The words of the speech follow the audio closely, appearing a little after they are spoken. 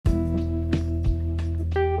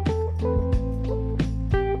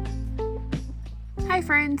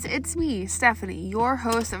friends, it's me, Stephanie, your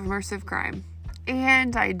host of Immersive Crime.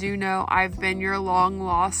 And I do know I've been your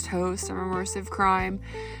long-lost host of Immersive Crime.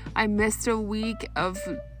 I missed a week of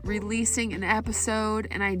releasing an episode,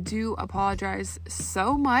 and I do apologize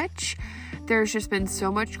so much. There's just been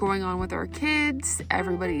so much going on with our kids.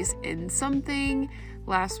 Everybody's in something.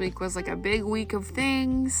 Last week was like a big week of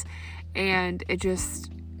things, and it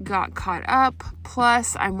just got caught up.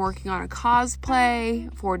 Plus, I'm working on a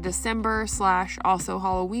cosplay for December / also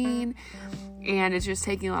Halloween, and it's just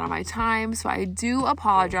taking a lot of my time, so I do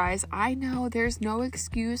apologize. I know there's no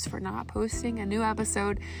excuse for not posting a new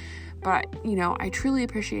episode, but I truly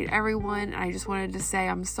appreciate everyone, and I just wanted to say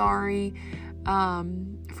I'm sorry for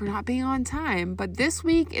not being on time. But this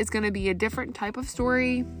week is going to be a different type of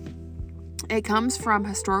story. It comes from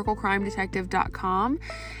historicalcrimedetective.com,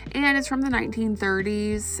 and it's from the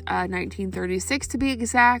 1930s, 1936 to be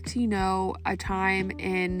exact. A time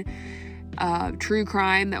in true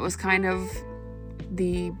crime that was kind of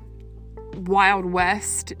the Wild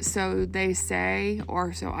West, so they say,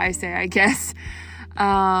 or so I say, I guess.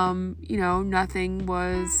 Nothing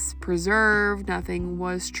was preserved, nothing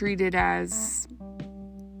was treated as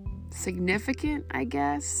significant, I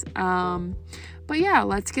guess. But yeah,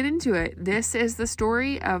 let's get into it. This is the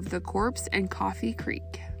story of the corpse in Coffee Creek.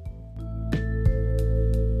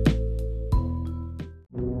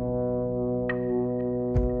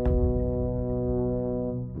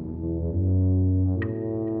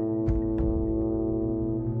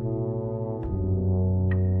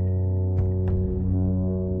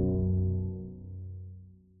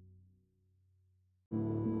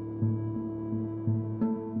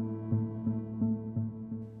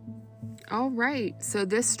 All right, so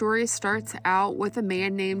this story starts out with a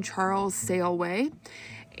man named Charles Saleway,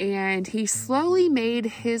 and he slowly made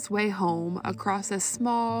his way home across a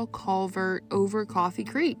small culvert over Coffee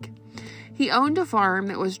Creek. He owned a farm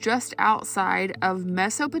that was just outside of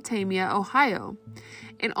Mesopotamia, Ohio,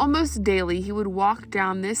 and almost daily he would walk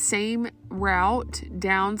down this same route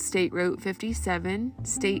down State Route 57,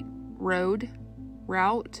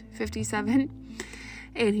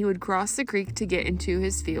 and he would cross the creek to get into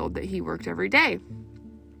his field that he worked every day.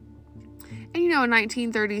 And in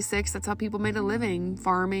 1936, that's how people made a living,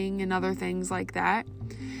 farming and other things like that.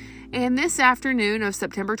 And this afternoon of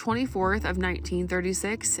September 24th of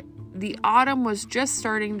 1936, the autumn was just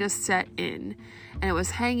starting to set in, and it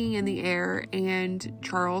was hanging in the air, and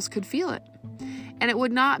Charles could feel it. And it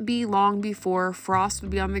would not be long before frost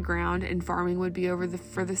would be on the ground and farming would be over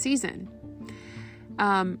for the season.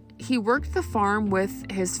 He worked the farm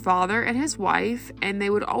with his father and his wife, and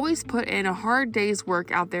they would always put in a hard day's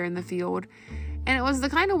work out there in the field. And it was the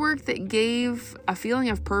kind of work that gave a feeling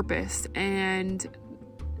of purpose and,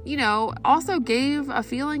 also gave a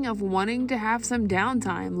feeling of wanting to have some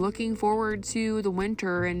downtime, looking forward to the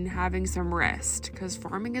winter and having some rest, because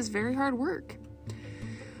farming is very hard work.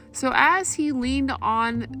 So as he leaned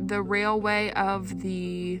on the railway of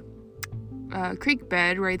the creek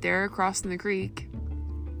bed right there across the creek,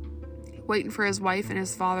 waiting for his wife and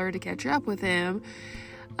his father to catch up with him,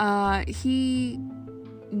 he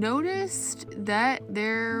noticed that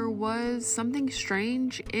there was something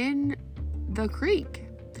strange in the creek,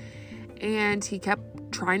 and he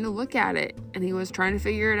kept trying to look at it, and he was trying to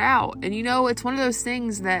figure it out. And it's one of those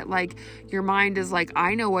things that your mind is like,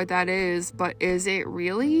 I know what that is, but is it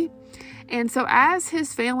really? And so as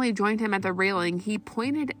his family joined him at the railing, he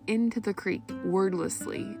pointed into the creek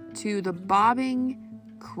wordlessly to the bobbing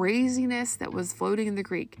craziness that was floating in the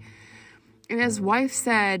creek. And his wife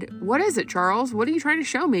said, "What is it, Charles? What are you trying to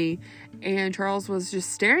show me?" And Charles was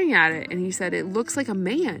just staring at it, and he said, "It looks like a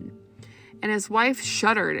man." And his wife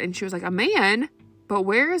shuddered, and she was like, "A man? But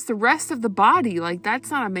where is the rest of the body?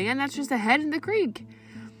 That's not a man, that's just a head in the creek."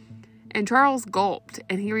 And Charles gulped,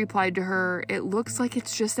 and he replied to her, "It looks like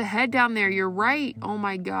it's just a head down there. You're right. Oh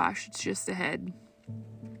my gosh, it's just a head."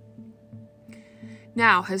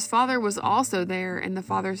 Now, his father was also there, and the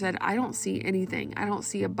father said, "I don't see anything. I don't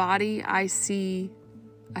see a body. I see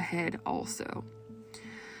a head also."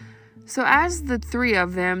 So as the three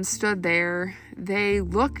of them stood there, they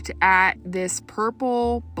looked at this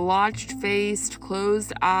purple, blotched-faced,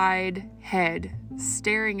 closed-eyed head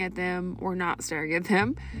staring at them, or not staring at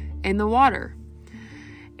them, in the water.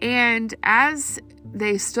 And as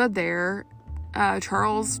they stood there,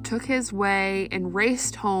 Charles took his way and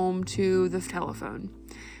raced home to the telephone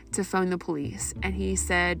to phone the police. And he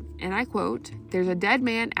said, and I quote, "There's a dead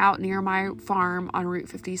man out near my farm on Route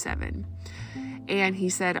 57. And he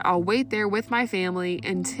said, I'll wait there with my family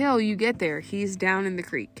until you get there. He's down in the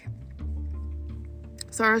creek."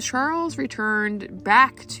 So as Charles returned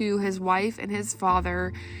back to his wife and his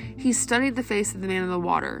father, he studied the face of the man in the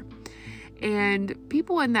water. And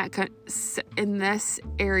people in this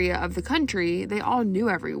area of the country, they all knew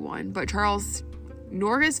everyone, but Charles,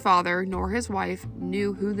 nor his father, nor his wife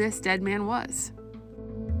knew who this dead man was.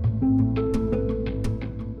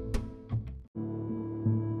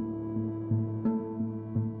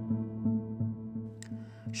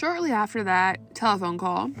 Shortly after that telephone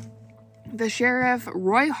call, the sheriff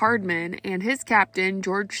Roy Hardman and his captain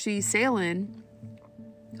George C. Salin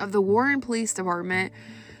of the Warren Police Department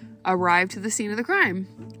arrived to the scene of the crime,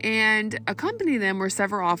 and accompanying them were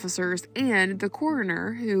several officers and the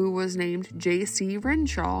coroner, who was named J.C.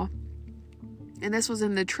 Renshaw, and this was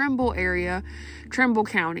in the Trimble area, Trimble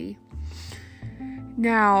County.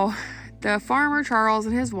 Now, the farmer Charles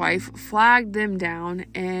and his wife flagged them down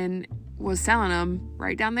and was telling them,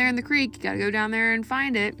 right down there in the creek, you gotta go down there and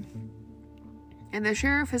find it. And the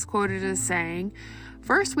sheriff is quoted as saying,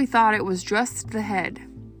 "First we thought it was just the head,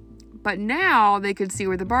 but now they could see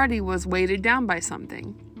where the body was weighted down by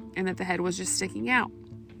something, and that the head was just sticking out."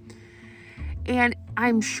 And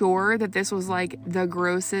I'm sure that this was like the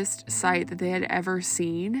grossest sight that they had ever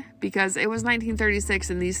seen, because it was 1936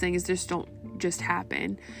 and these things just don't just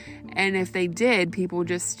happen. And if they did, people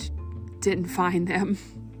just didn't find them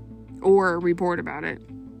or report about it.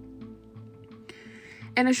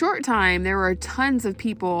 In a short time, there were tons of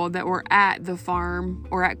people that were at the farm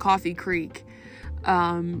or at Coffee Creek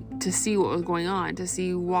to see what was going on, to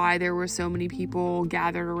see why there were so many people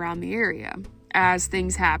gathered around the area. As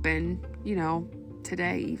things happen, you know,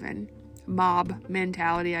 today even. Mob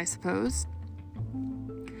mentality, I suppose.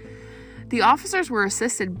 The officers were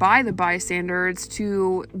assisted by the bystanders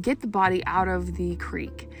to get the body out of the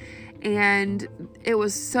creek. And it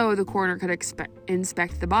was so the coroner could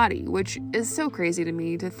inspect the body, which is so crazy to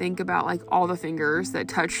me to think about, like, all the fingers that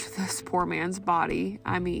touched this poor man's body.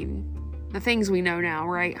 I mean, the things we know now,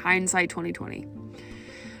 right? Hindsight 2020.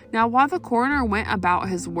 Now, while the coroner went about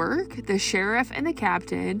his work, the sheriff and the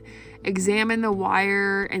captain examined the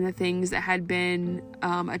wire and the things that had been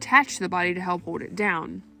attached to the body to help hold it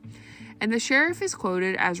down. And the sheriff is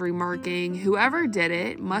quoted as remarking, "Whoever did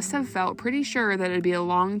it must have felt pretty sure that it'd be a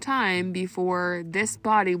long time before this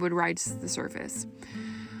body would rise to the surface.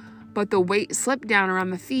 But the weight slipped down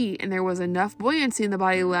around the feet, and there was enough buoyancy in the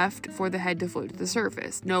body left for the head to float to the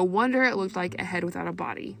surface. No wonder it looked like a head without a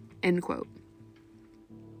body." End quote.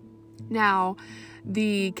 Now,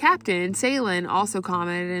 the captain, Salin, also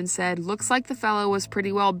commented and said, "Looks like the fellow was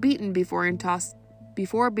pretty well beaten before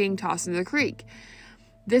being tossed into the creek.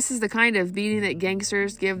 This is the kind of beating that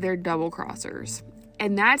gangsters give their double-crossers."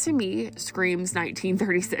 And that, to me, screams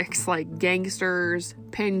 1936. Like, gangsters,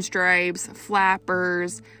 pinstripes,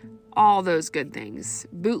 flappers, all those good things.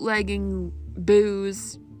 Bootlegging,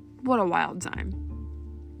 booze. What a wild time.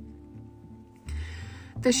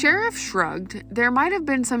 The sheriff shrugged. There might have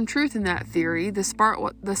been some truth in that theory. The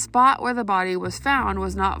spot where the body was found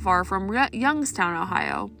was not far from Youngstown,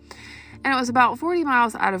 Ohio, and it was about 40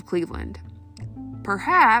 miles out of Cleveland.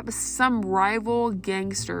 Perhaps some rival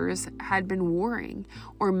gangsters had been warring,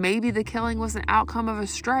 or maybe the killing was an outcome of a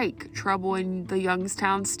strike troubling the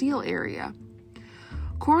Youngstown steel area.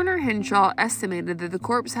 Coroner Henshaw estimated that the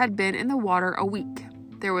corpse had been in the water a week.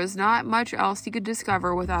 There was not much else he could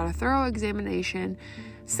discover without a thorough examination,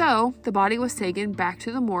 so the body was taken back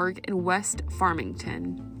to the morgue in West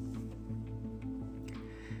Farmington.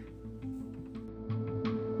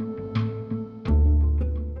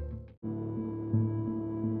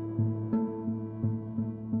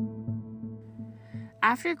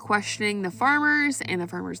 After questioning the farmers and the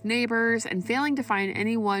farmers' neighbors and failing to find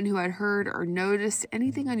anyone who had heard or noticed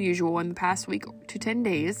anything unusual in the past week to 10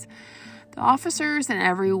 days, the officers and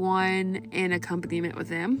everyone in accompaniment with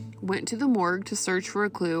them went to the morgue to search for a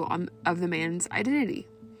clue of the man's identity.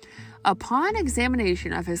 Upon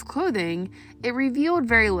examination of his clothing, it revealed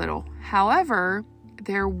very little. However,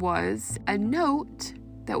 there was a note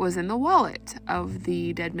that was in the wallet of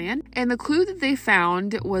the dead man, and the clue that they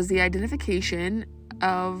found was the identification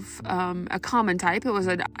of a common type. It was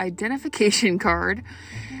an identification card,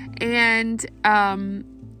 and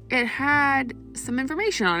it had some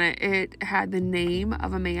information on it. It had the name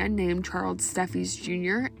of a man named Charles Steffes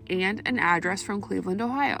Jr. and an address from Cleveland,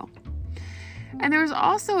 Ohio. And there was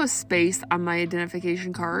also a space on my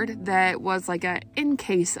identification card that was like a "in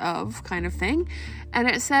case of" kind of thing. And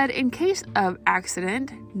it said, "In case of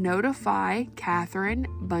accident, notify Catherine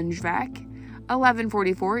Bungevac,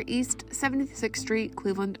 1144 East 76th Street,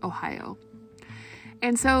 Cleveland, Ohio."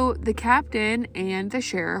 And so the captain and the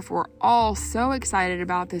sheriff were all so excited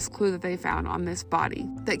about this clue that they found on this body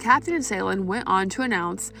that Captain Salen went on to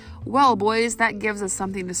announce, "Well, boys, that gives us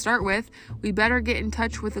something to start with. We better get in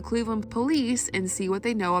touch with the Cleveland police and see what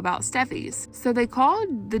they know about Steffi's." So they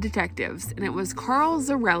called the detectives, and it was Carl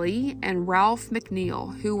Zarelli and Ralph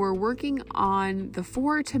McNeil who were working on the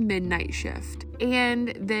 4 to midnight shift. And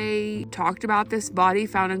they talked about this body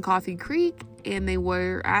found in Coffee Creek, and they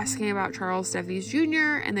were asking about Charles Steffes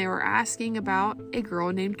Jr., and they were asking about a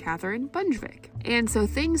girl named Catherine Bunjvik. And so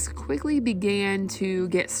things quickly began to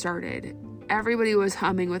get started. Everybody was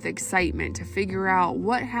humming with excitement to figure out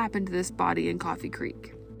what happened to this body in Coffee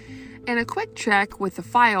Creek. And a quick check with the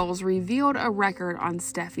files revealed a record on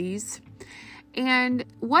Steffes. And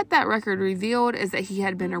what that record revealed is that he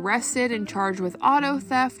had been arrested and charged with auto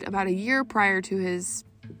theft about a year prior to his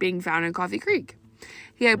being found in Coffee Creek.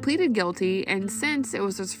 He had pleaded guilty, and since it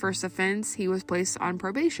was his first offense, he was placed on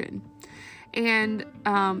probation. And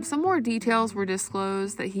some more details were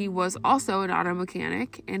disclosed that he was also an auto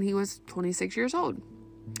mechanic, and he was 26 years old.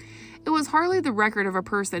 It was hardly the record of a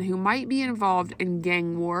person who might be involved in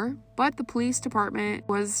gang war, but the police department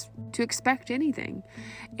was to expect anything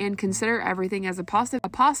and consider everything as a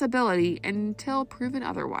possibility until proven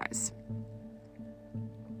otherwise.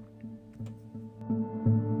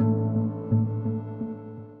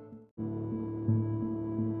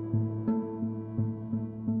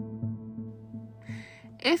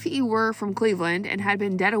 If he were from Cleveland and had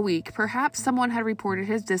been dead a week, perhaps someone had reported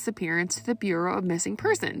his disappearance to the Bureau of Missing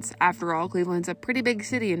Persons. After all, Cleveland's a pretty big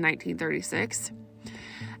city in 1936.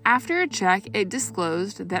 After a check, it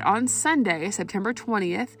disclosed that on Sunday, September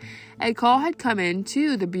 20th, a call had come in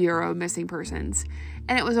to the Bureau of Missing Persons,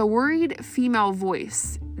 and it was a worried female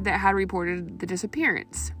voice that had reported the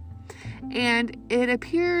disappearance. And it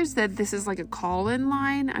appears that this is like a call-in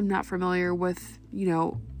line. I'm not familiar with,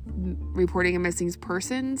 reporting of missing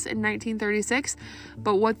persons in 1936,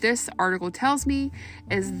 but what this article tells me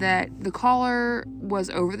is that the caller was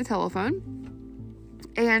over the telephone,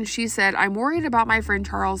 and she said, "I'm worried about my friend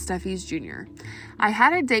Charles Steffes Jr. I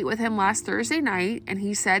had a date with him last Thursday night, and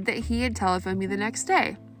he said that he had telephoned me the next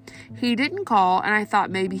day. He didn't call, and I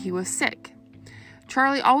thought maybe he was sick.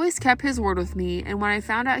 Charlie always kept his word with me, and when I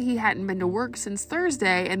found out he hadn't been to work since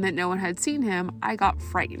Thursday and that no one had seen him, I got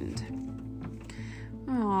frightened."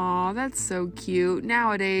 Aw, that's so cute.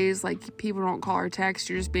 Nowadays, people don't call or text,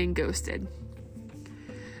 you're just being ghosted.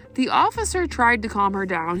 The officer tried to calm her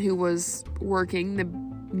down, who was working the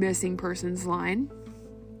missing persons line,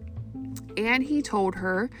 and he told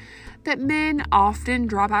her that men often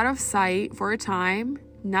drop out of sight for a time.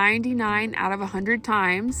 99 out of 100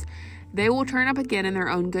 times, they will turn up again in their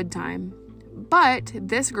own good time. But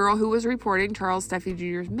this girl who was reporting Charles Steffes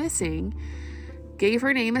Jr.'s missing, gave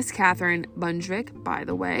her name as Catherine Bunjvik, by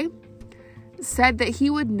the way, said that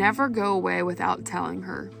he would never go away without telling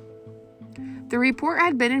her. The report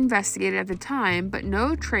had been investigated at the time, but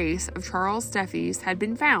no trace of Charles Steffes had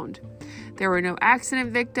been found. There were no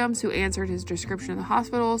accident victims who answered his description of the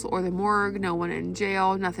hospitals or the morgue, no one in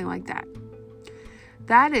jail, nothing like that.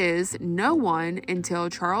 That is, no one until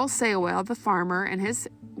Charles Saywell, the farmer, and his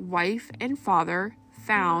wife and father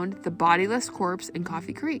found the bodiless corpse in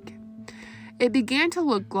Coffee Creek. It began to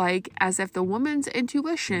look like as if the woman's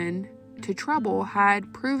intuition to trouble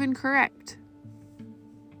had proven correct.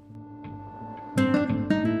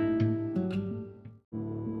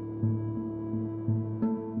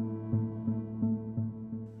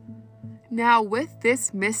 Now, with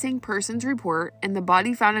this missing persons report and the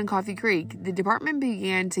body found in Coffee Creek, the department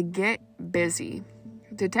began to get busy.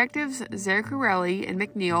 Detectives Zarelli and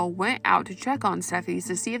McNeil went out to check on Steffes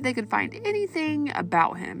to see if they could find anything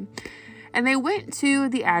about him. And they went to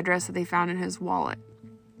the address that they found in his wallet.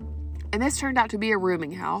 And this turned out to be a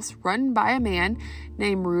rooming house run by a man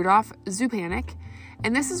named Rudolph Zupanik.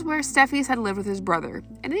 And this is where Steffes had lived with his brother.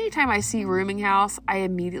 And anytime I see rooming house, I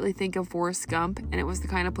immediately think of Forrest Gump. And it was the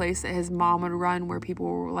kind of place that his mom would run where people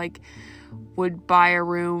were would buy a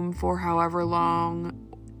room for however long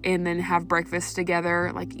and then have breakfast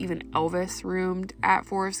together. Even Elvis roomed at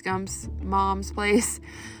Forrest Gump's mom's place.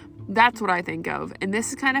 That's what I think of. And this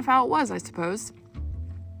is kind of how it was, I suppose.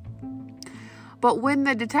 But when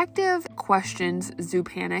the detective questions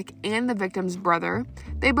Zupanik and the victim's brother,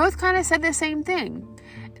 they both kind of said the same thing.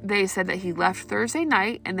 They said that he left Thursday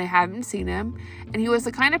night and they haven't seen him, and he was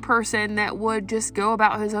the kind of person that would just go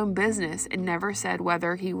about his own business and never said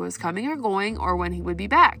whether he was coming or going or when he would be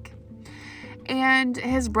back. And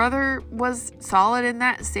his brother was solid in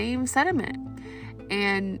that same sentiment,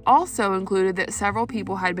 and also included that several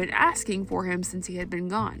people had been asking for him since he had been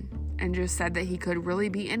gone, and just said that he could really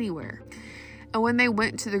be anywhere. And when they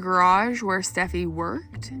went to the garage where Steffi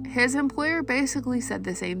worked, his employer basically said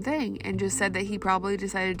the same thing and just said that he probably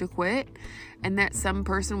decided to quit and that some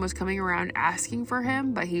person was coming around asking for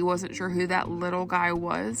him, but he wasn't sure who that little guy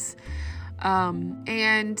was.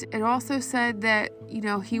 And it also said that,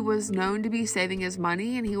 he was known to be saving his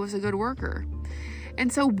money and he was a good worker.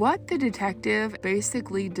 And so what the detective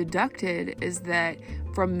basically deducted is that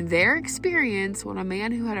from their experience, when a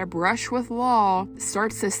man who had a brush with law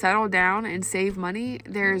starts to settle down and save money,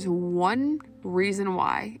 there's one reason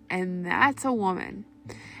why, and that's a woman.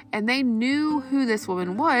 And they knew who this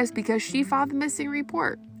woman was because she filed the missing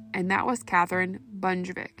report, and that was Catherine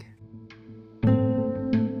Bunjevic.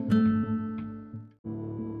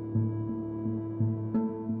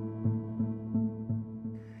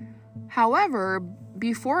 However,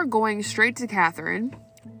 before going straight to Catherine,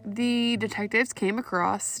 the detectives came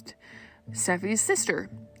across Steffi's sister,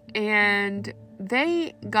 and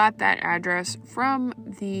they got that address from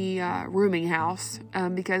the rooming house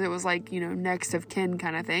because it was next of kin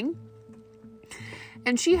kind of thing.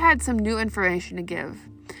 And she had some new information to give.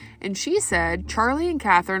 And she said, Charlie and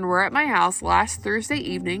Catherine were at my house last Thursday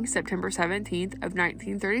evening, September 17th of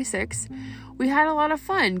 1936. We had a lot of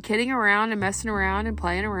fun kidding around and messing around and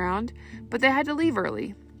playing around, but they had to leave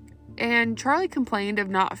early. And Charlie complained of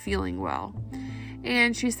not feeling well.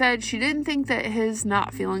 And she said she didn't think that his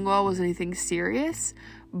not feeling well was anything serious,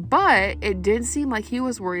 but it did seem like he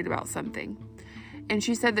was worried about something. And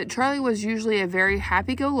she said that Charlie was usually a very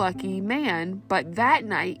happy-go-lucky man, but that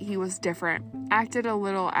night he was different, acted a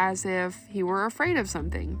little as if he were afraid of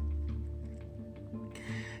something.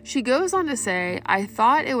 She goes on to say, I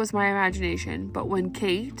thought it was my imagination, but when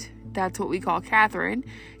Kate, that's what we call Catherine,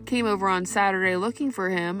 came over on Saturday looking for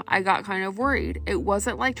him, I got kind of worried. It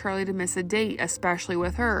wasn't like Charlie to miss a date, especially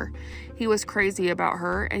with her. He was crazy about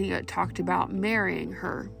her, and he had talked about marrying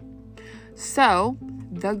her. So,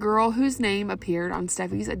 the girl whose name appeared on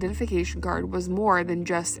Steffi's identification card was more than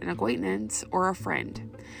just an acquaintance or a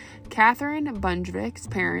friend. Catherine Bunjevic's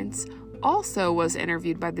parents also was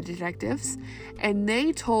interviewed by the detectives, and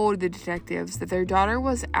they told the detectives that their daughter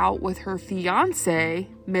was out with her fiancé,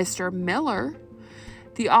 Mr. Miller.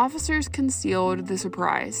 The officers concealed the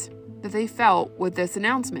surprise that they felt with this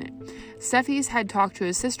announcement. Steffi's had talked to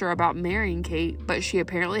his sister about marrying Kate, but she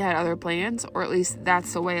apparently had other plans, or at least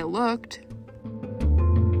that's the way it looked.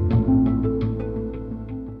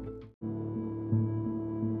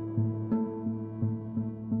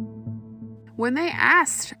 When they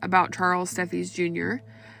asked about Charles Steffes Jr.,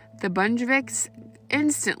 the Bunjevics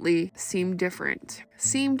instantly seemed different,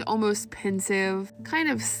 seemed almost pensive, kind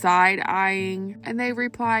of side-eyeing, and they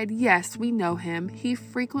replied, yes, we know him. He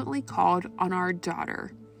frequently called on our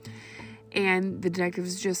daughter. And the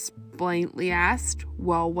detectives just blatantly asked,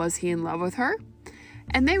 well, was he in love with her?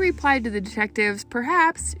 And they replied to the detectives,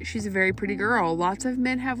 perhaps. She's a very pretty girl. Lots of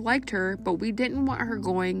men have liked her, but we didn't want her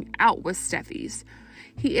going out with Steffes.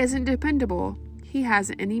 He isn't dependable. He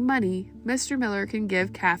hasn't any money. Mr. Miller can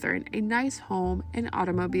give Catherine a nice home and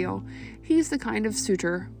automobile. He's the kind of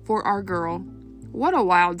suitor for our girl. What a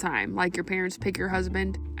wild time, like your parents pick your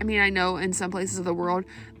husband. I mean, I know in some places of the world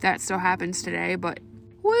that still happens today, but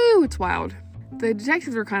woo, it's wild. The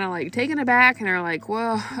detectives were kind of taken aback, and they're like,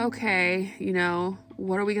 well, okay,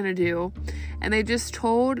 what are we going to do? And they just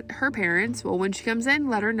told her parents, well, when she comes in,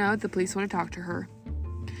 let her know the police want to talk to her.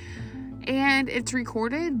 And it's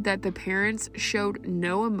recorded that the parents showed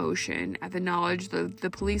no emotion at the knowledge that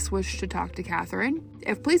the police wished to talk to Catherine.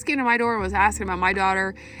 If police came to my door and was asking about my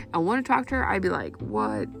daughter and wanted to talk to her, I'd be like,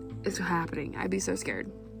 what is happening? I'd be so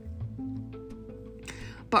scared.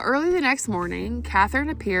 But early the next morning, Catherine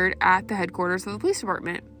appeared at the headquarters of the police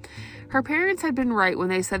department. Her parents had been right when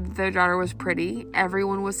they said that their daughter was pretty.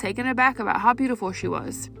 Everyone was taken aback about how beautiful she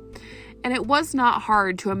was. And it was not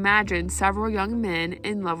hard to imagine several young men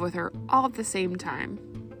in love with her all at the same time.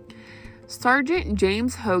 Sergeant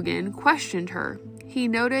James Hogan questioned her. He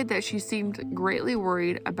noted that she seemed greatly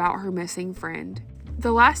worried about her missing friend.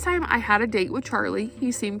 The last time I had a date with Charlie,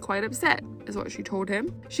 he seemed quite upset, is what she told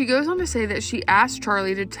him. She goes on to say that she asked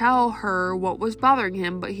Charlie to tell her what was bothering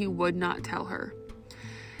him, but he would not tell her.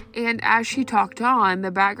 And as she talked on,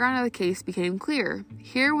 the background of the case became clear.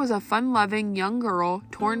 Here was a fun-loving young girl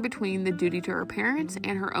torn between the duty to her parents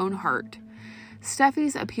and her own heart.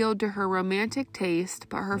 Steffes appealed to her romantic taste,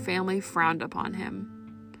 but her family frowned upon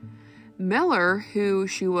him. Miller, who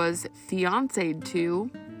she was fiancéed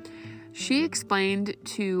to, she explained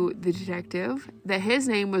to the detective that his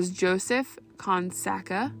name was Joseph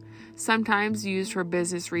Consaka, sometimes used for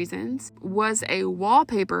business reasons, was a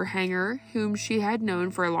wallpaper hanger whom she had known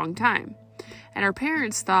for a long time. And her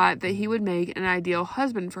parents thought that he would make an ideal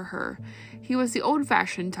husband for her. He was the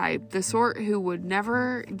old-fashioned type, the sort who would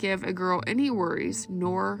never give a girl any worries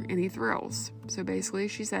nor any thrills. So basically,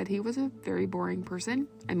 she said he was a very boring person.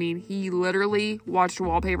 I mean, he literally watched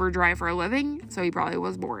wallpaper dry for a living, so he probably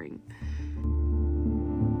was boring.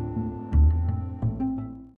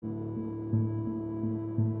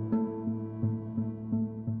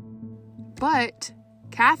 But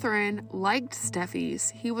Catherine liked Steffi's.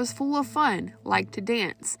 He was full of fun, liked to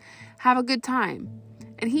dance, have a good time.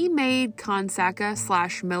 And he made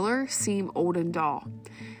Consaka / Miller seem old and dull.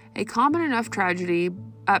 A common enough tragedy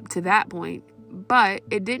up to that point, but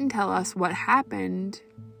it didn't tell us what happened.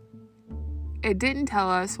 It didn't tell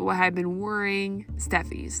us what had been worrying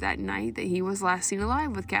Steffi's that night that he was last seen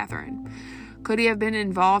alive with Catherine. Could he have been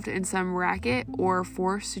involved in some racket or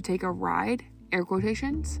forced to take a ride? Air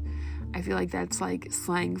quotations. I feel like that's like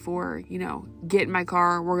slang for, get in my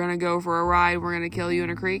car, we're going to go for a ride, we're going to kill you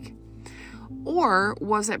in a creek. Or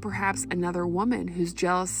was it perhaps another woman whose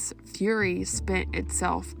jealous fury spent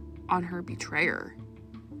itself on her betrayer?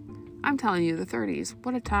 I'm telling you, the 30s,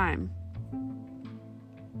 what a time.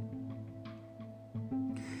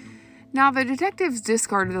 Now, the detectives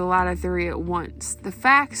discarded the latter theory at once. The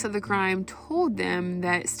facts of the crime told them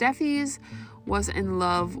that Steffi's was in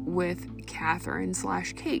love with Catherine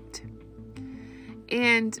 / Kate.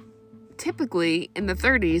 And typically, in the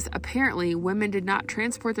 30s, apparently, women did not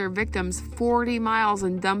transport their victims 40 miles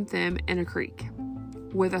and dump them in a creek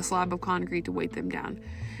with a slab of concrete to weight them down.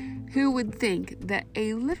 Who would think that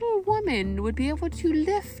a little woman would be able to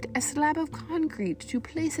lift a slab of concrete to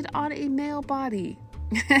place it on a male body?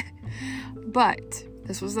 But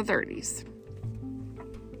this was the 30s.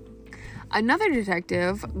 Another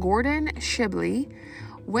detective, Gordon Shibley,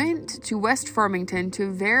 went to West Farmington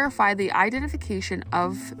to verify the identification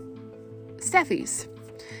of Steffi's.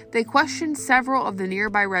 They questioned several of the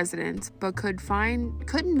nearby residents, but could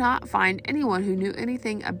not find anyone who knew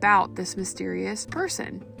anything about this mysterious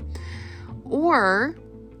person or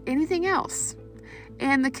anything else.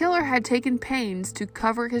 And the killer had taken pains to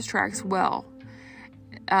cover his tracks well.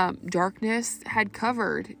 Darkness had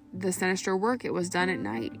covered the sinister work. It was done at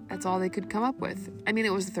night. That's all they could come up with. I mean,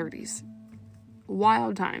 it was the 30s.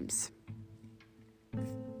 Wild times.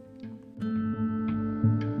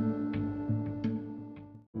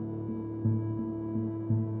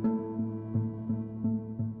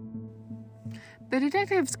 The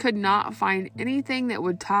detectives could not find anything that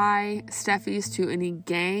would tie Steffi's to any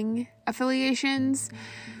gang affiliations.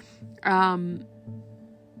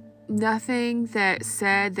 Nothing that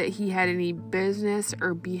said that he had any business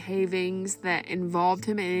or behavings that involved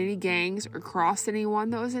him in any gangs or crossed anyone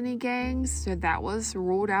that was in any gangs. So that was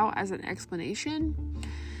ruled out as an explanation.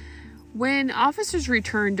 When officers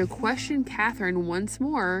returned to question Catherine once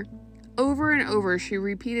more, over and over she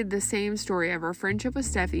repeated the same story of her friendship with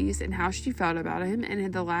Steffi's and how she felt about him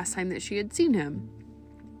and the last time that she had seen him.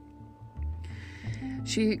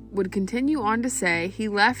 She would continue on to say, "He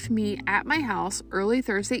left me at my house early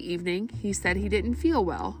Thursday evening. He said he didn't feel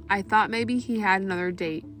well. I thought maybe he had another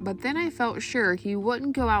date, but then I felt sure he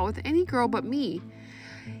wouldn't go out with any girl but me.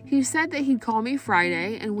 He said that he'd call me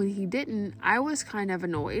Friday, and when he didn't, I was kind of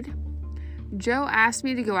annoyed. Joe asked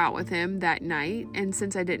me to go out with him that night, and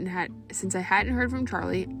since I hadn't heard from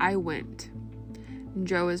Charlie, I went."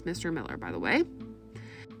 Joe is Mr. Miller, by the way.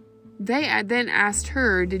 They then asked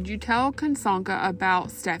her, "Did you tell Consaka about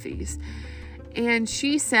Steffi's?" And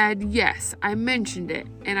she said, "Yes, I mentioned it.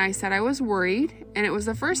 And I said I was worried. And it was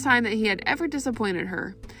the first time that he had ever disappointed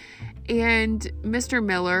her. And Mr.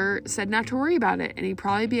 Miller said not to worry about it. And he'd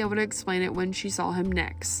probably be able to explain it when she saw him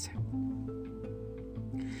next."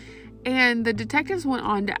 And the detectives went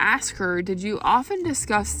on to ask her, "Did you often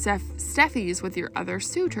discuss Steffi's with your other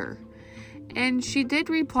suitor?" And she did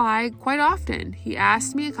reply, "Quite often. He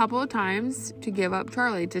asked me a couple of times to give up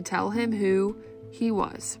Charlie, to tell him who he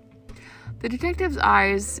was." The detective's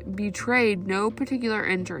eyes betrayed no particular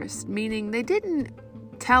interest, meaning they didn't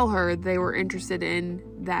tell her they were interested in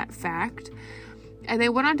that fact. And they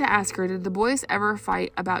went on to ask her, "Did the boys ever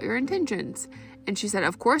fight about your intentions?" And she said,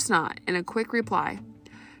 "Of course not," in a quick reply.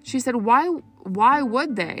 She said, Why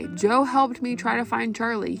would they? Joe helped me try to find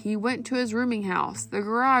Charlie. He went to his rooming house, the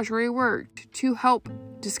garage where he worked, to help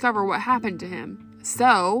discover what happened to him.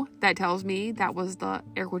 So that tells me that was the,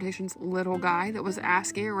 air quotations, little guy that was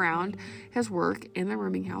asking around his work in the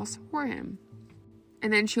rooming house for him."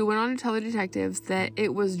 And then she went on to tell the detectives that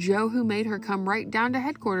it was Joe who made her come right down to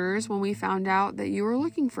headquarters when we found out that you were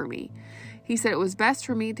looking for me. He said it was best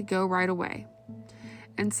for me to go right away.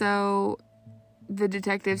 And so the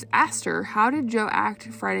detectives asked her, how did Joe act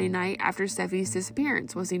Friday night after Steffi's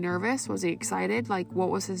disappearance? Was he nervous? Was he excited? What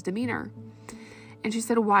was his demeanor? And she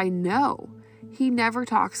said, why no? He never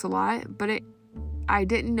talks a lot, but I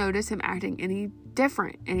didn't notice him acting any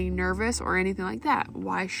different, any nervous or anything like that.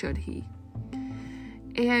 Why should he?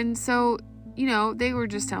 And so, they were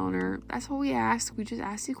just telling her, that's what we ask. We just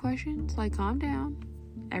ask you questions. Like, calm down.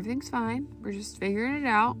 Everything's fine. We're just figuring it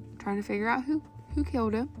out. Trying to figure out who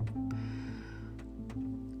killed him.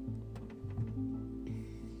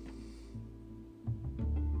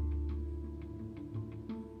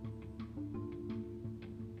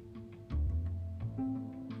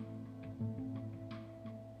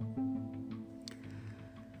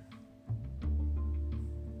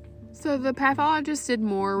 So the pathologist did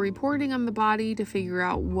more reporting on the body to figure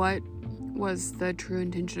out what was the true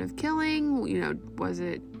intention of killing. Was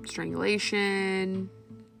it strangulation,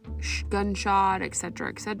 gunshot, etc.,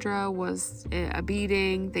 etc.? Was it a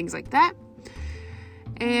beating? Things like that.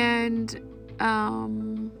 And,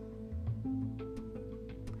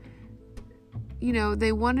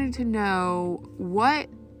 they wanted to know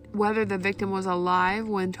whether the victim was alive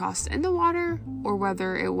when tossed in the water or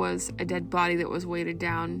whether it was a dead body that was weighted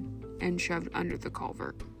down and shoved under the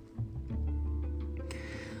culvert.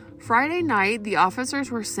 Friday night, the officers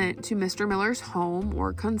were sent to Mr. Miller's home,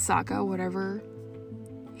 or Consaka, whatever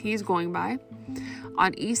he's going by,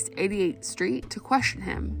 on East 88th Street to question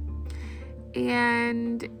him.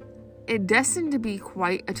 And it destined to be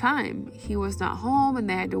quite a time. He was not home and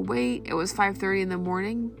they had to wait. It was 5:30 in the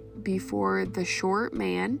morning before the short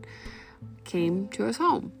man came to his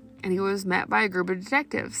home. And he was met by a group of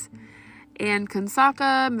detectives. And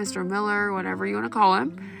Consaka, Mr. Miller, whatever you want to call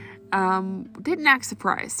him, didn't act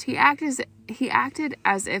surprised. He acted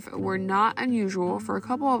as if it were not unusual for a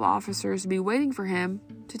couple of officers to be waiting for him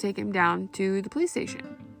to take him down to the police station.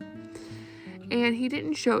 And he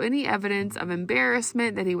didn't show any evidence of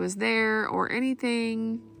embarrassment that he was there or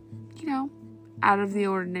anything, out of the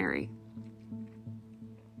ordinary.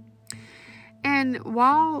 And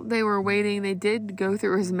while they were waiting, they did go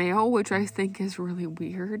through his mail, which I think is really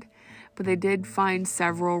weird. But they did find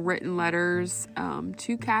several written letters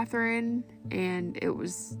to Catherine, and it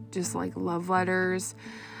was just like love letters.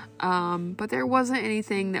 But there wasn't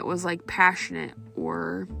anything that was like passionate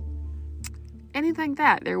or anything like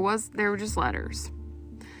that. There were just letters.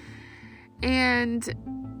 And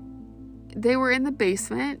they were in the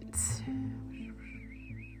basement.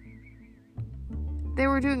 They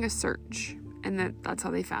were doing a search, and that's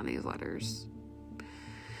how they found these letters.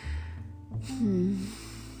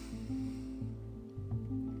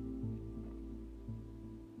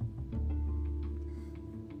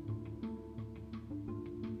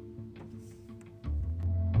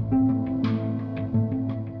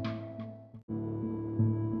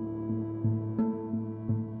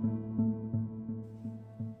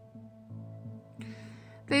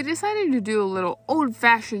 They decided to do a little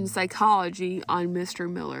old-fashioned psychology on Mr.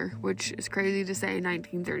 Miller, which is crazy to say in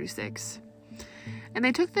 1936. And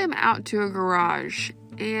they took them out to a garage,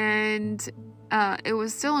 and it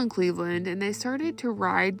was still in Cleveland, and they started to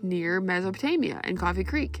ride near Mesopotamia in Coffee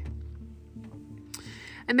Creek.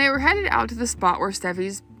 And they were headed out to the spot where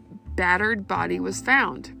Steffi's battered body was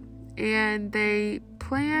found. And they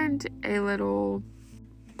planned a little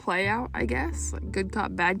play out, I guess, like good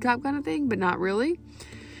cop, bad cop kind of thing, but not really.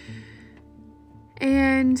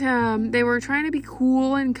 And they were trying to be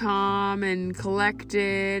cool and calm and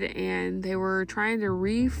collected, and they were trying to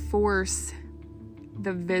reinforce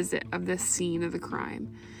the visit of the scene of the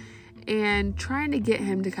crime and trying to get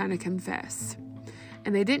him to kind of confess.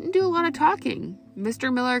 And they didn't do a lot of talking.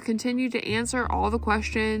 Mr. Miller continued to answer all the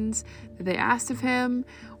questions that they asked of him.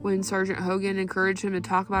 When Sergeant Hogan encouraged him to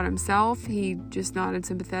talk about himself, he just nodded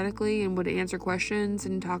sympathetically and would answer questions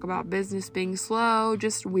and talk about business being slow,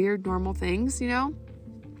 just weird, normal things, And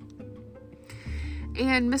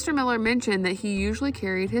Mr. Miller mentioned that he usually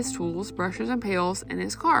carried his tools, brushes, and pails in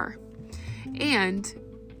his car. And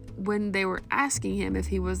when they were asking him if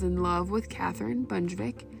he was in love with Catherine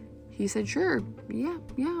Bunjvik, he said, sure, yeah,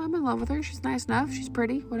 I'm in love with her. She's nice enough. She's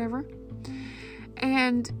pretty, whatever.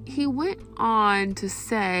 And he went on to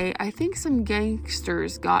say, I think some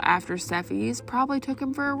gangsters got after Steffi's, probably took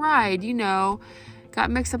him for a ride, got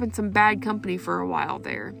mixed up in some bad company for a while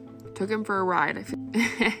there. Took him for a ride. I feel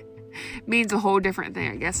means a whole different thing,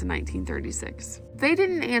 I guess, in 1936. They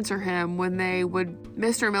didn't answer him when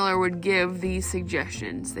Mr. Miller would give these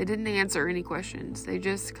suggestions. They didn't answer any questions. They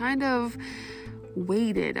just kind of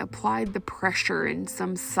waited, applied the pressure in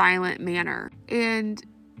some silent manner. And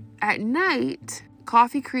at night,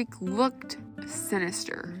 Coffee Creek looked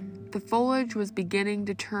sinister. The foliage was beginning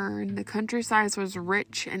to turn. The countryside was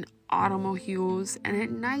rich in autumnal hues. And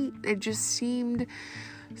at night, it just seemed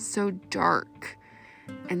so dark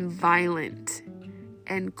and violent.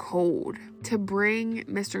 and cold. To bring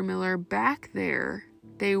Mr. Miller back there,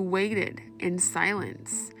 they waited in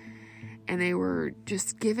silence, and they were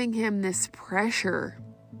just giving him this pressure.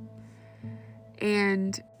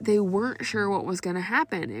 And they weren't sure what was going to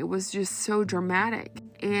happen. It was just so dramatic.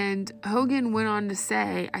 And Hogan went on to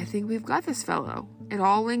say, I think we've got this fellow. It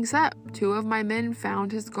all links up. 2 of my men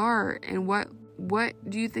found his scar. And what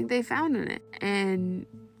do you think they found in it? And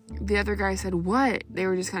the other guy said, what? They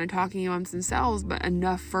were just kind of talking amongst themselves, but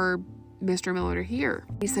enough for Mr. Miller to hear.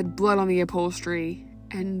 He said, blood on the upholstery.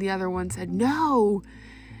 And the other one said, no.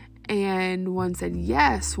 And one said,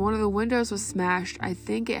 yes, one of the windows was smashed. I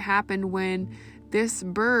think it happened when this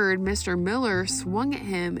bird, Mr. Miller, swung at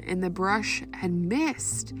him and the brush had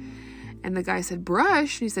missed. And the guy said,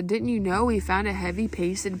 brush? And he said, didn't you know he found a heavy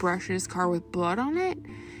pasted brush in his car with blood on it?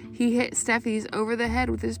 He hit Steffi's over the head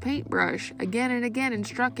with his paintbrush again and again and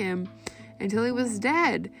struck him until he was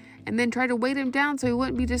dead, and then tried to weight him down so he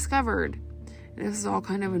wouldn't be discovered. And this is all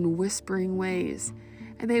kind of in whispering ways.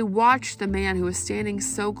 And they watched the man who was standing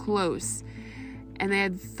so close, and they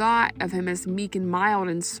had thought of him as meek and mild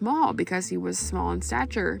and small because he was small in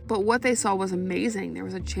stature. But what they saw was amazing. There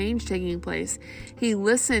was a change taking place. He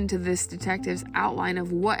listened to this detective's outline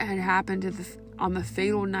of what had happened on the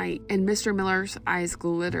fatal night, and Mr. Miller's eyes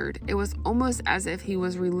glittered. It was almost as if he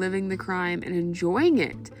was reliving the crime and enjoying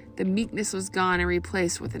it. The meekness was gone and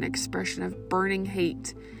replaced with an expression of burning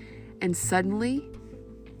hate. And suddenly,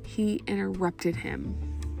 he interrupted him.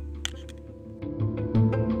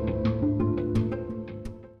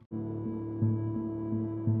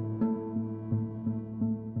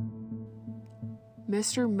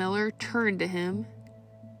 Mr. Miller turned to him.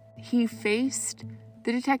 He faced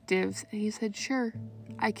the detectives and he said, sure,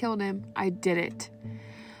 I killed him. I did it.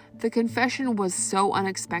 The confession was so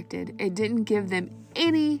unexpected. It didn't give them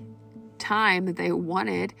any time that they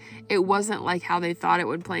wanted. It wasn't like how they thought it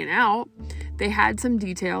would play out. They had some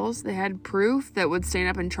details. They had proof that would stand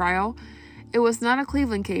up in trial. It was not a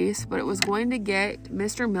Cleveland case, but it was going to get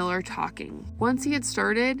Mr. Miller talking. Once he had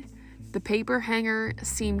started, the paper hanger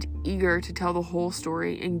seemed eager to tell the whole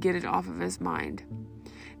story and get it off of his mind.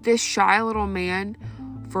 This shy little man,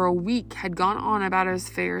 for a week, had gone on about his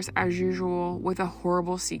affairs as usual with a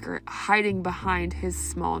horrible secret, hiding behind his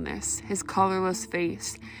smallness, his colorless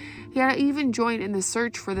face. He had even joined in the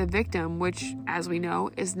search for the victim, which, as we know,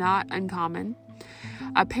 is not uncommon.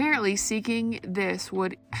 Apparently, seeking this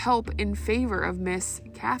would help in favor of Miss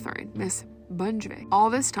Bunjvik. All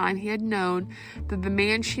this time, he had known that the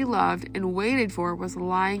man she loved and waited for was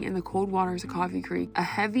lying in the cold waters of Coffee Creek, a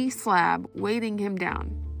heavy slab weighting him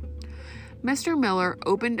down. Mr. Miller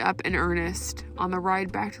opened up in earnest. On the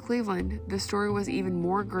ride back to Cleveland, the story was even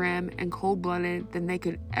more grim and cold-blooded than they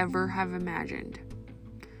could ever have imagined.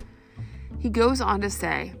 He goes on to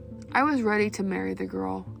say, I was ready to marry the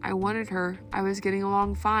girl. I wanted her. I was getting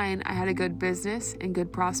along fine. I had a good business and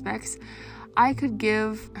good prospects. I could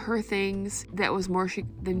give her things that was more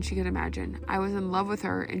than she could imagine. I was in love with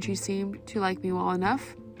her, and she seemed to like me well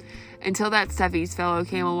enough. Until that Steffi's fellow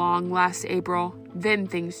came along last April, then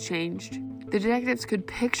things changed. The detectives could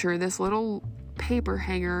picture this little paper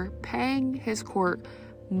hanger paying his court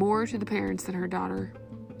more to the parents than her daughter,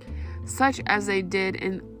 such as they did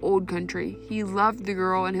in old country. He loved the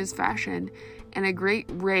girl in his fashion, and a great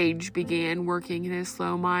rage began working in his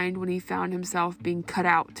slow mind when he found himself being cut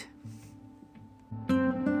out.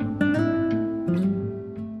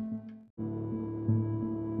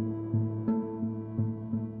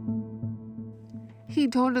 He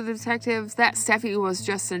told the detectives that Steffi was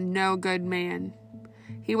just a no-good man.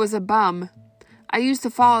 He was a bum. I used to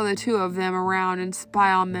follow the 2 of them around and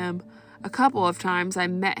spy on them. A couple of times I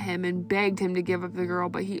met him and begged him to give up the girl,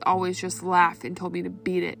 but he always just laughed and told me to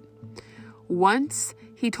beat it. Once,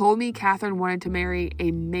 he told me Catherine wanted to marry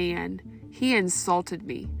a man. He insulted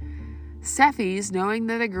me. Steffi's, knowing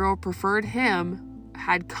that a girl preferred him,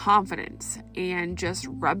 had confidence and just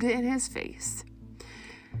rubbed it in his face.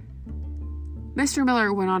 Mr.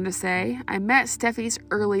 Miller went on to say, I met Steffi's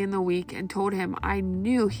early in the week and told him I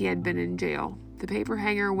knew he had been in jail. The paper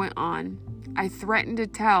hanger went on. I threatened to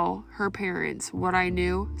tell her parents what I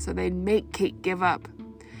knew so they'd make Kate give up.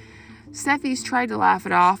 Steffi's tried to laugh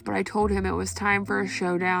it off, but I told him it was time for a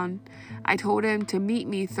showdown. I told him to meet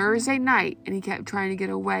me Thursday night, and he kept trying to get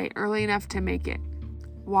away early enough to make it.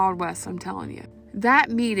 Wild West, I'm telling you.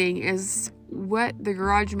 That meeting is what the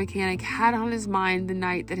garage mechanic had on his mind the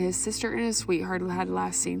night that his sister and his sweetheart had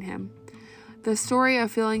last seen him. The story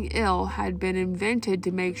of feeling ill had been invented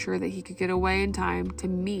to make sure that he could get away in time to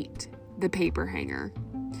meet the paper hanger.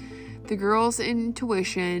 The girl's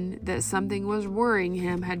intuition that something was worrying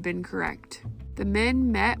him had been correct. The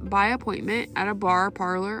men met by appointment at a bar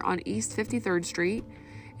parlor on East 53rd Street,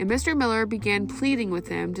 and Mr. Miller began pleading with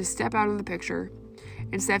him to step out of the picture.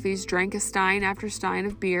 And Steffies drank a stein after stein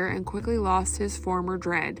of beer and quickly lost his former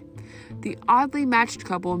dread. The oddly matched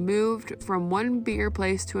couple moved from one beer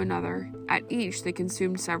place to another. At each, they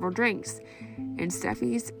consumed several drinks, and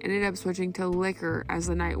Steffies ended up switching to liquor as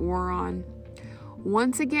the night wore on.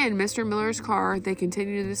 Once again, Mr. Miller's car, they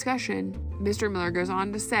continued the discussion. Mr. Miller goes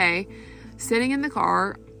on to say, sitting in the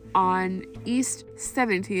car on East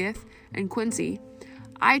 70th and Quincy,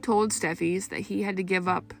 I told Steffies that he had to give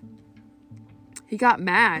up. He got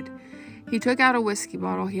mad. He took out a whiskey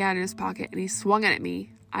bottle he had in his pocket and he swung it at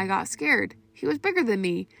me. I got scared. He was bigger than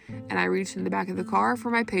me, and I reached in the back of the car for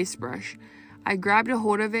my paste brush. I grabbed a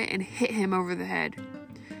hold of it and hit him over the head.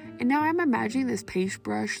 And now I'm imagining this paste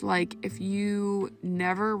brush like if you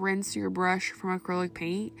never rinse your brush from acrylic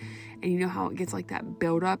paint, and you know how it gets like that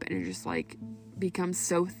buildup and it just like becomes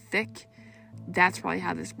so thick. That's probably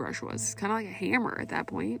how this brush was. It's kind of like a hammer at that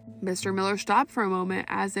point. Mr. Miller stopped for a moment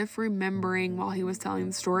as if remembering while he was telling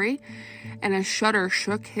the story, and a shudder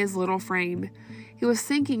shook his little frame. He was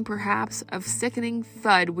thinking perhaps of sickening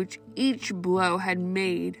thud which each blow had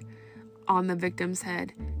made on the victim's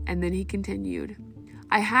head, and then he continued.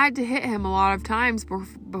 I had to hit him a lot of times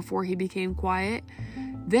before he became quiet.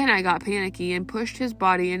 Then I got panicky and pushed his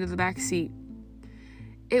body into the back seat.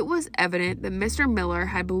 It was evident that Mr. Miller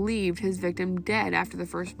had believed his victim dead after the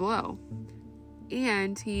first blow,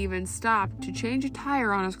 and he even stopped to change a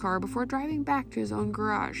tire on his car before driving back to his own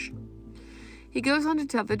garage. He goes on to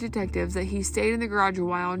tell the detectives that he stayed in the garage a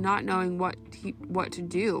while not knowing what to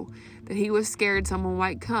do, that he was scared someone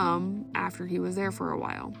might come after he was there for a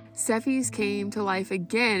while. Steffies came to life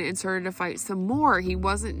again and started to fight some more. He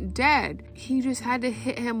wasn't dead. He just had to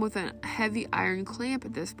hit him with a heavy iron clamp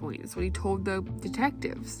at this point. That's what he told the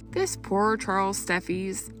detectives. This poor Charles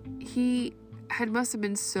Steffies, he must have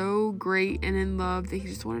been so great and in love that he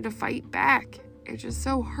just wanted to fight back. It's just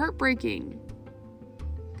so heartbreaking.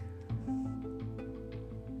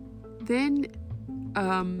 Then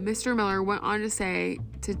Mr. Miller went on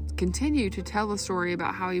to continue to tell the story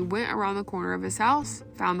about how he went around the corner of his house,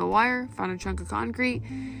 found the wire, found a chunk of concrete,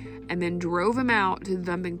 and then drove him out to the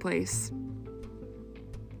dumping place.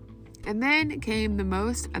 And then came the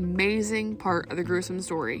most amazing part of the gruesome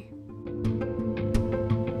story.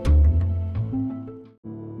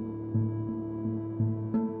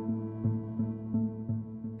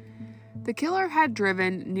 The killer had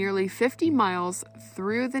driven nearly 50 miles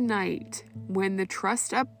through the night when the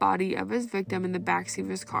trussed up body of his victim in the backseat of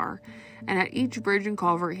his car, and at each bridge and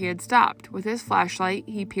culvert he had stopped. With his flashlight,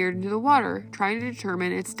 he peered into the water, trying to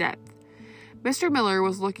determine its depth. Mr. Miller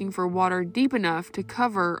was looking for water deep enough to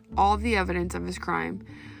cover all the evidence of his crime.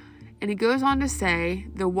 And he goes on to say,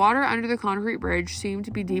 the water under the concrete bridge seemed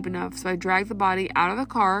to be deep enough, so I dragged the body out of the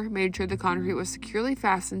car, made sure the concrete was securely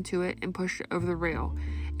fastened to it, and pushed it over the rail.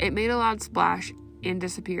 It made a loud splash and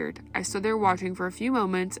disappeared. I stood there watching for a few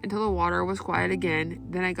moments until the water was quiet again.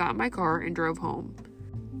 Then I got in my car and drove home.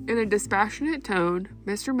 In a dispassionate tone,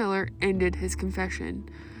 Mr. Miller ended his confession.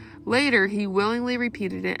 Later, he willingly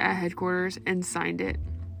repeated it at headquarters and signed it.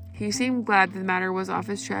 He seemed glad that the matter was off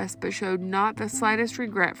his chest, but showed not the slightest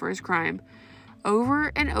regret for his crime.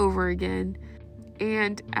 Over and over again,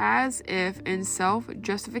 and as if in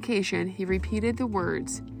self-justification, he repeated the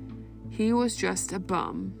words, "He was just a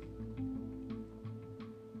bum."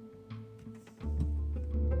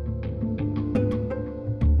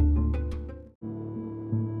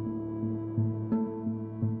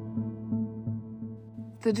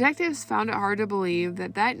 The detectives found it hard to believe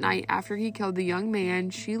that night after he killed the young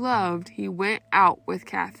man she loved, he went out with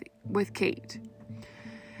Kate.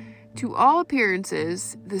 To all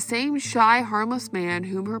appearances, the same shy, harmless man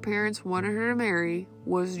whom her parents wanted her to marry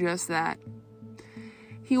was just that.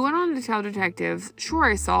 He went on to tell detectives, "Sure,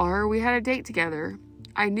 I saw her. We had a date together.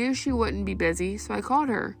 I knew she wouldn't be busy, so I called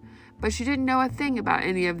her. But she didn't know a thing about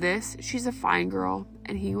any of this. She's a fine girl.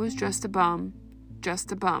 And he was just a bum.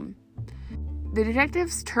 Just a bum." The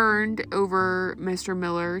detectives turned over Mr.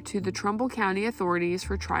 Miller to the Trumbull County authorities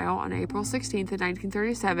for trial on April 16th of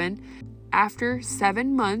 1937. After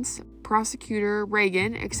 7 months, prosecutor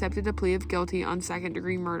Reagan accepted a plea of guilty on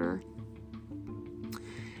second-degree murder.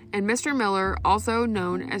 And Mr. Miller, also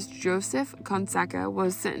known as Joseph Consacca,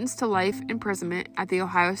 was sentenced to life imprisonment at the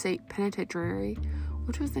Ohio State Penitentiary,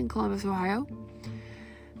 which was in Columbus, Ohio.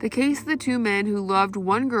 The case of the two men who loved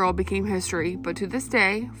one girl became history, but to this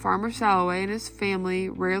day, Farmer Salloway and his family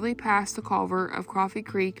rarely pass the culvert of Coffee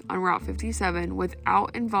Creek on Route 57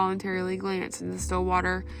 without involuntarily glancing into the still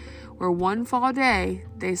water, where one fall day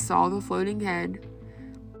they saw the floating head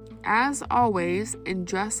as always, and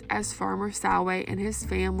just as Farmer Salway and his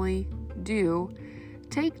family do,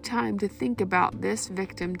 take time to think about this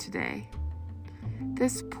victim today.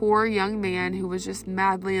 This poor young man who was just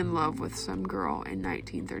madly in love with some girl in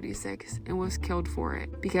 1936 and was killed for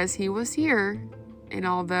it because he was here, and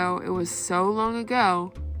although it was so long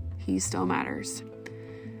ago, he still matters.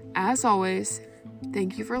 As always,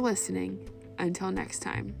 thank you for listening. Until next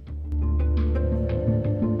time.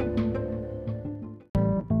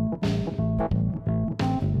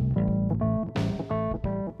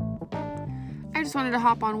 I just wanted to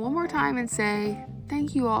hop on one more time and say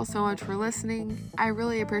thank you all so much for listening. I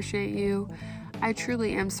really appreciate you. I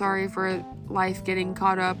truly am sorry for life getting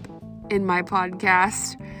caught up in my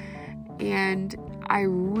podcast, and I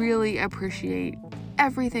really appreciate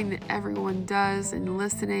everything that everyone does and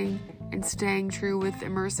listening and staying true with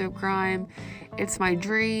immersive crime. It's my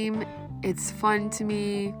dream. It's fun to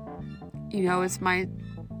me. It's my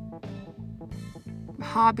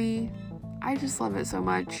hobby. I just love it so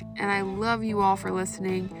much, and I love you all for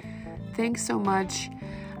listening. Thanks so much.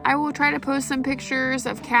 I will try to post some pictures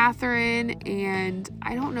of Catherine, and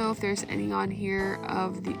I don't know if there's any on here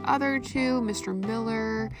of the other two, Mr.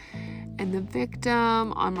 Miller and the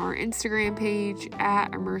victim, on our Instagram page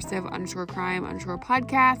at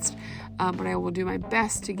immersive_crime_podcast. But I will do my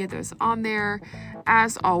best to get those on there.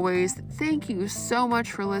 As always, thank you so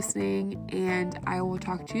much for listening, and I will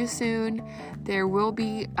talk to you soon. There will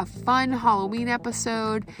be a fun Halloween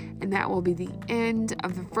episode, and that will be the end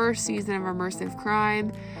of the first season of Immersive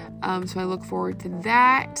Crime. So I look forward to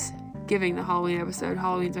that. Giving the Halloween episode.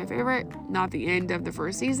 Halloween's my favorite, not the end of the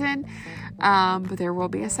first season. But there will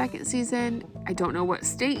be a second season. I don't know what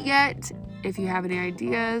state yet. If you have any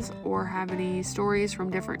ideas or have any stories from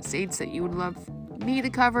different states that you would love me to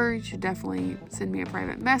cover, you should definitely send me a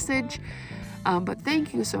private message. But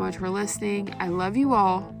thank you so much for listening. I love you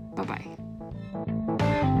all. Bye-bye.